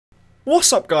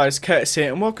What's up guys, Curtis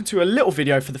here and welcome to a little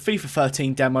video for the FIFA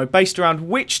 13 demo based around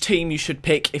which team you should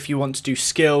pick if you want to do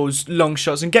skills, long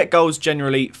shots and get goals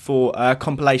generally for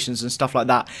compilations and stuff like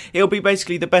that. It'll be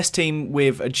basically the best team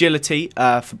with agility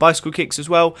for bicycle kicks as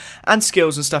well and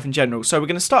skills and stuff in general. So we're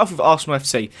going to start off with Arsenal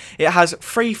FC. It has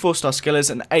 3 4-star skillers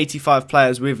and 85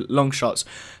 players with long shots.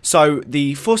 So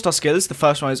the 4-star skillers, the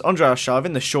first one is Andrei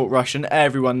Arshavin, the short Russian,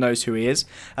 everyone knows who he is.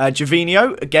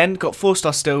 Javinho, again, got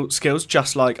 4-star skills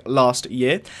just like last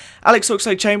year. Alex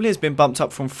Oxlade-Chamberlain has been bumped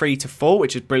up from 3 to 4,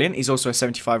 which is brilliant. He's also a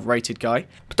 75 rated guy.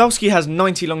 Podolski has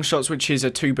 90 long shots, which is a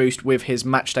 2 boost with his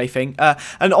matchday thing.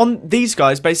 And on these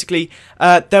guys, basically,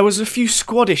 there was a few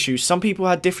squad issues. Some people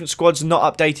had different squads,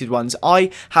 not updated ones. I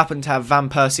happen to have Van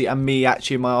Persie and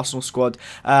Miyachi in my Arsenal squad.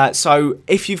 So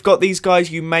if you've got these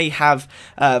guys, you may have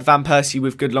Van Persie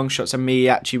with good long shots and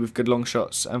Miyachi with good long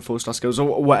shots and 4-star skills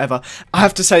or whatever. I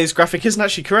have to say this graphic isn't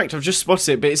actually correct. I've just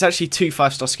spotted it, but it's actually 2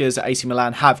 5-star skills that AC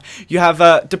Milan have. You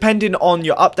have, depending on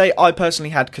your update, I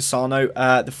personally had Cassano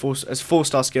as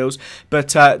 4-star skills, but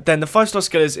then the 5-star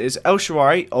skills is El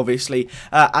Shaarawy, obviously,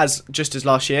 as just as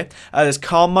last year. There's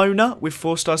Carmona with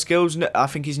 4-star skills. I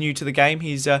think he's new to the game.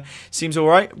 He's seems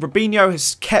alright. Robinho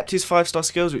has kept his 5-star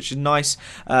skills, which is nice.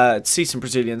 See some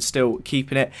Brazilians still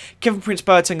keeping it. Kevin Prince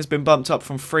Boateng has been bumped up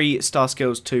from 3-star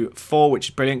skills to 4, which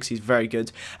is brilliant because he's very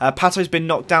good. Pato's been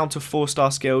knocked down to 4-star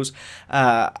skills.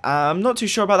 I'm not too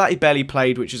sure about that. He barely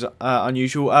played, which is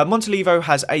unusual. Montalivo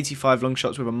has 85 long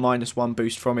shots with a -1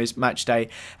 boost from his match day,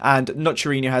 and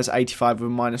Nocerino has 85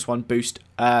 with a -1 boost,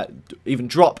 even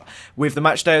drop with the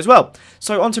match day as well.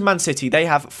 So on to Man City. They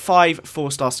have 5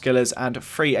 4-star skillers and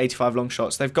 3 85 long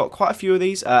shots. They've got quite a few of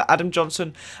these. Adam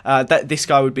Johnson, this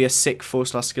guy would be a 6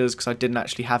 4-star skillers because I didn't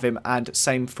actually have him, and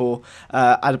same for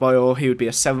Adebayor, he would be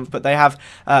a 7th, but they have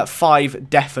 5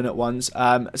 definite ones.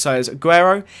 So as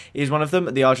Aguero is one of them,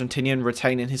 the Argentinian,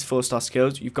 retaining his 4-star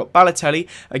skills. You've got Balotelli,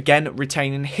 again,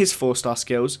 retaining his 4-star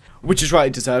skills, which is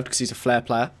rightly deserved because he's a flair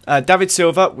player. David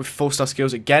Silva with 4-star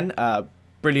skills again.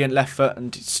 Brilliant left foot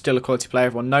and still a quality player,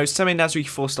 everyone knows. Semi Nasri,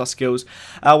 4-star skills.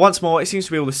 Once more, it seems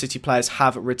to be all the City players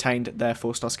have retained their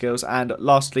 4-star skills. And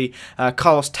lastly,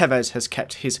 Carlos Tevez has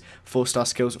kept his 4-star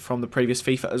skills from the previous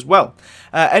FIFA as well.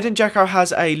 Edin Dzeko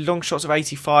has a long shots of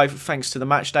 85 thanks to the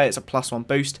match day. It's a +1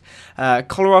 boost.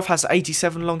 Kolarov has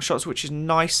 87 long shots, which is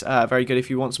nice. Very good if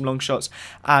you want some long shots.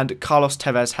 And Carlos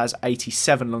Tevez has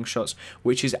 87 long shots,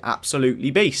 which is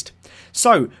absolutely beast.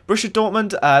 So, Borussia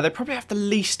Dortmund, they probably have the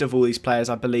least of all these players,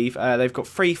 I believe. They've got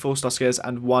 3 4-star skills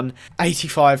and 1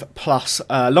 85+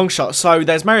 long shot. So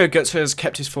there's Mario Götze, who has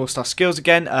kept his 4-star skills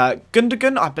again.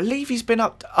 Gundogan, I believe he's been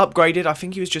upgraded. I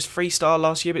think he was just 3-star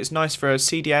last year, but it's nice for a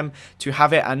CDM to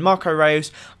have it. And Marco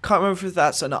Reus, can't remember if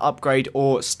that's an upgrade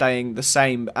or staying the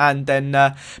same. And then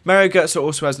Mario Götze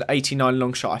also has an 89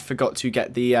 long shot. I forgot to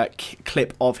get the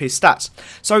clip of his stats.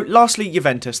 So lastly,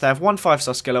 Juventus. They have 1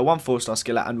 5-star skiller, 1 4-star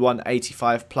skiller, and 1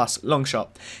 85+ long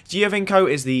shot. Giovinco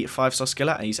is the 5-star skiller.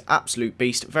 He's absolute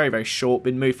beast, very, very short,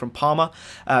 been moved from Parma.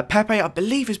 Pepe, I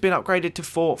believe, has been upgraded to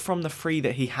 4 from the 3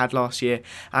 that he had last year.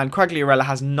 And Quagliarella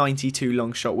has 92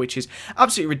 long shot, which is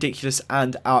absolutely ridiculous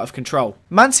and out of control.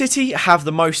 Man City have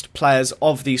the most players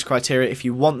of these criteria if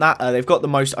you want that. They've got the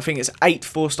most, I think it's 8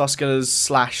 4-star skillers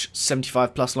 /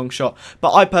 75+ long shot.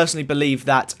 But I personally believe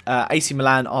that AC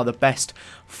Milan are the best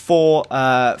for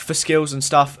skills and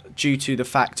stuff, due to the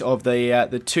fact of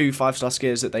the 2 5-star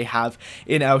skills that they have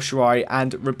in El Shaarawy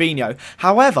and Robinho.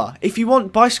 However, if you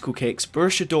want bicycle kicks,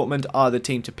 Borussia Dortmund are the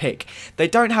team to pick. They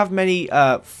don't have many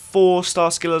 4-star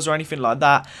skillers or anything like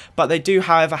that, but they do,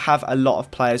 however, have a lot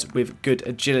of players with good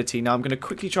agility. Now, I'm going to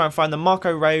quickly try and find the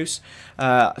Marco Reus.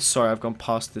 Sorry, I've gone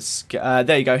past this.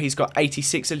 There you go. He's got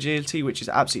 86 agility, which is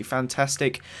absolutely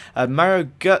fantastic. Mario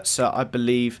Götze, I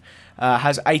believe,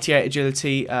 has 88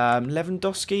 agility.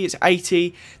 Lewandowski is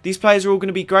 80. These players are all going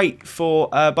to be great for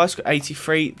bicycle.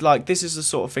 83. Like, this is the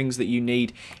sort of things that you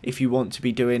need if you want to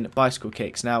be doing bicycle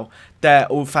kicks. Now, they're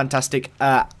all fantastic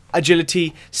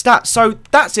agility stats. So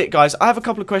that's it, guys. I have a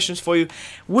couple of questions for you.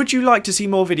 Would you like to see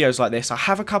more videos like this? I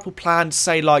have a couple planned,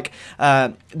 say like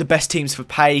the best teams for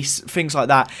pace, things like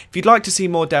that. If you'd like to see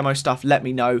more demo stuff, let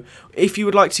me know. If you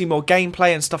would like to see more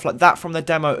gameplay and stuff like that from the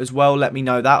demo as well, let me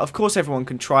know that. Of course, everyone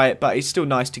can try it, but it's still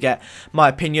nice to get my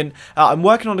opinion. I'm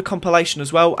working on a compilation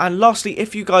as well. And lastly,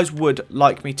 if you guys would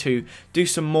like me to do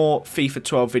some more FIFA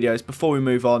 12 videos before we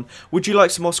move on, would you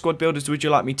like some more squad builders? Would you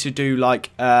like me to do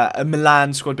like a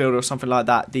Milan squad builder or something like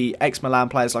that, the ex-Milan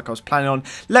players like I was planning on?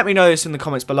 Let me know this in the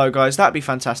comments below, guys. That'd be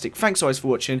fantastic. Thanks always for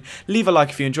watching. Leave a like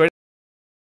if you enjoyed.